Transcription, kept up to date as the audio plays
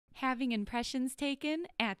having impressions taken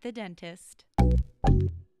at the dentist.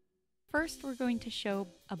 First, we're going to show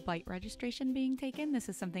a bite registration being taken. This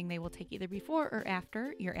is something they will take either before or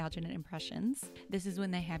after your alginate impressions. This is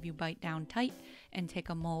when they have you bite down tight and take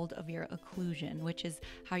a mold of your occlusion, which is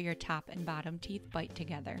how your top and bottom teeth bite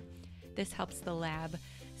together. This helps the lab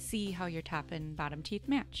see how your top and bottom teeth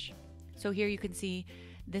match. So here you can see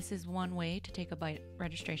this is one way to take a bite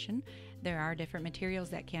registration. There are different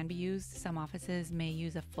materials that can be used. Some offices may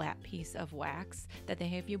use a flat piece of wax that they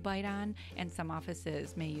have you bite on, and some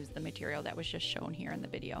offices may use the material that was just shown here in the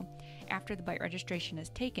video. After the bite registration is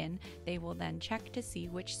taken, they will then check to see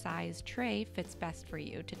which size tray fits best for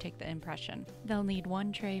you to take the impression. They'll need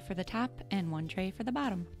one tray for the top and one tray for the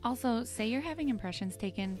bottom. Also, say you're having impressions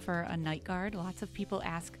taken for a night guard. Lots of people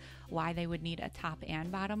ask why they would need a top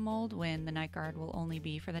and bottom mold when the night guard will only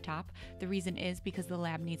be for the top. The reason is because the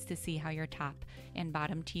lab needs to see how your top and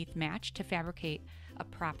bottom teeth match to fabricate a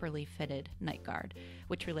properly fitted night guard,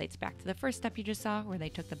 which relates back to the first step you just saw where they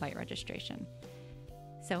took the bite registration.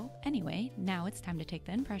 So anyway, now it's time to take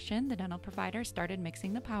the impression. The dental provider started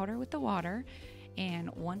mixing the powder with the water, and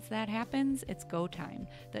once that happens, it's go time.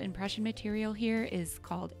 The impression material here is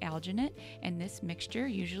called alginate, and this mixture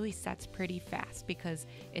usually sets pretty fast because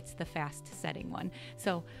it's the fast setting one.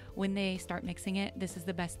 So when they start mixing it, this is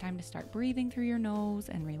the best time to start breathing through your nose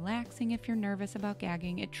and relaxing if you're nervous about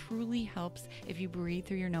gagging. It truly helps if you breathe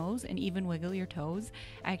through your nose and even wiggle your toes.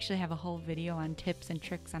 I actually have a whole video on tips and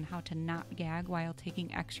tricks on how to not gag while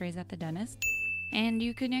taking x-rays at the dentist. And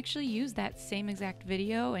you can actually use that same exact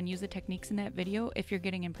video and use the techniques in that video if you're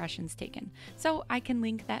getting impressions taken. So I can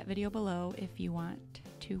link that video below if you want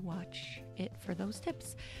to watch it for those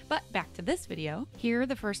tips. But back to this video. Here,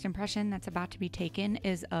 the first impression that's about to be taken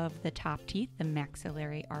is of the top teeth, the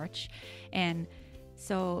maxillary arch. And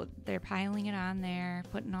so they're piling it on there,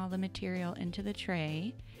 putting all the material into the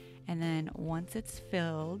tray. And then once it's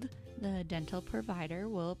filled, the dental provider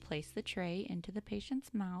will place the tray into the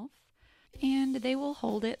patient's mouth. And they will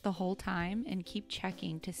hold it the whole time and keep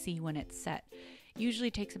checking to see when it's set. Usually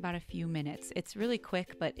takes about a few minutes. It's really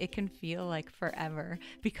quick, but it can feel like forever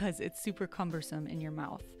because it's super cumbersome in your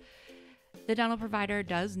mouth. The dental provider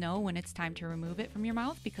does know when it's time to remove it from your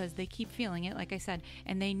mouth because they keep feeling it, like I said,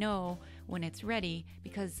 and they know when it's ready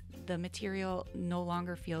because the material no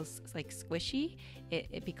longer feels like squishy.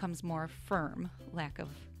 It becomes more firm, lack of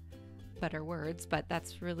better words, but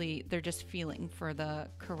that's really, they're just feeling for the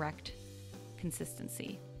correct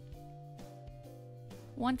consistency.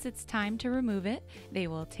 Once it's time to remove it, they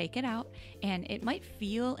will take it out, and it might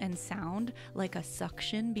feel and sound like a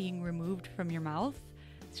suction being removed from your mouth.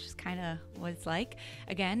 It's just kind of what it's like.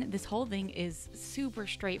 Again, this whole thing is super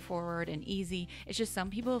straightforward and easy. It's just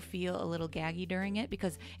some people feel a little gaggy during it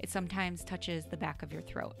because it sometimes touches the back of your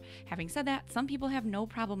throat. Having said that, some people have no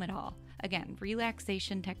problem at all. Again,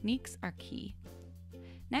 relaxation techniques are key.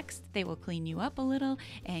 Next, they will clean you up a little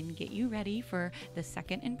and get you ready for the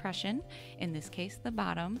second impression, in this case the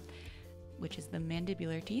bottom, which is the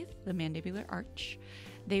mandibular teeth, the mandibular arch.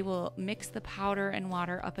 They will mix the powder and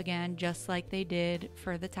water up again just like they did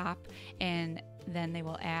for the top, and then they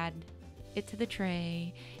will add it to the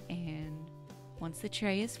tray, and once the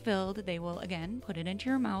tray is filled, they will again put it into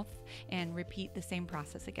your mouth and repeat the same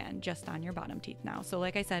process again, just on your bottom teeth now. So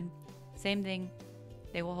like I said, same thing.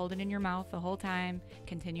 They will hold it in your mouth the whole time,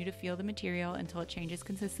 continue to feel the material until it changes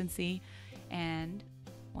consistency, and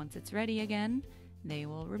once it's ready again, they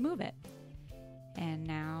will remove it. And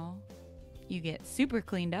now you get super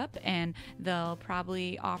cleaned up, and they'll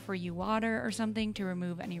probably offer you water or something to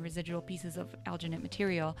remove any residual pieces of alginate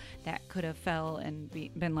material that could have fell and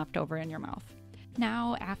been left over in your mouth.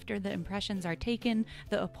 Now, after the impressions are taken,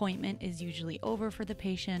 the appointment is usually over for the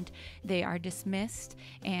patient. They are dismissed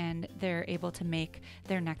and they're able to make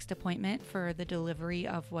their next appointment for the delivery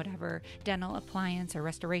of whatever dental appliance or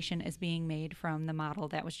restoration is being made from the model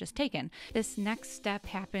that was just taken. This next step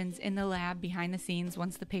happens in the lab behind the scenes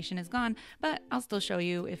once the patient is gone, but I'll still show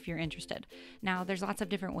you if you're interested. Now, there's lots of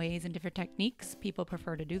different ways and different techniques people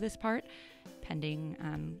prefer to do this part, depending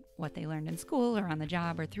on what they learned in school or on the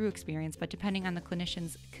job or through experience, but depending on the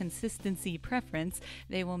clinician's consistency preference,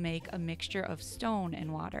 they will make a mixture of stone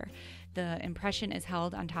and water. The impression is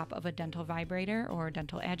held on top of a dental vibrator or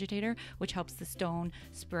dental agitator, which helps the stone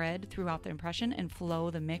spread throughout the impression and flow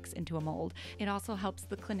the mix into a mold. It also helps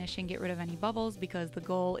the clinician get rid of any bubbles because the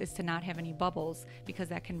goal is to not have any bubbles because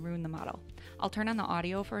that can ruin the model. I'll turn on the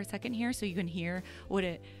audio for a second here so you can hear what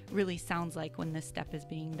it really sounds like when this step is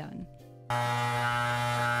being done.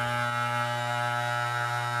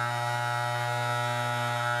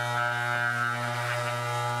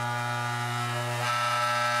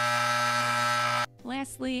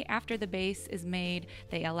 Lastly, day after the base is made,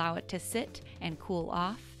 they allow it to sit and cool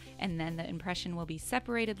off, and then the impression will be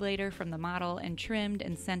separated later from the model and trimmed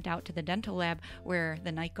and sent out to the dental lab, where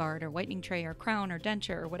the night guard or whitening tray or crown or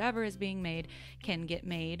denture or whatever is being made can get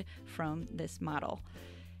made from this model.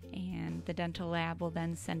 And the dental lab will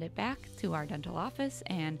then send it back to our dental office,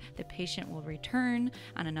 and the patient will return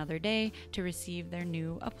on another day to receive their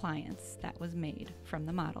new appliance that was made from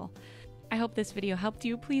the model. I hope this video helped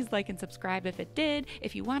you. Please like and subscribe if it did.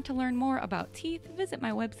 If you want to learn more about teeth, visit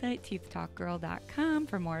my website, teethtalkgirl.com,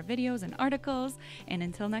 for more videos and articles. And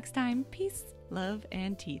until next time, peace, love,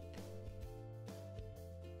 and teeth.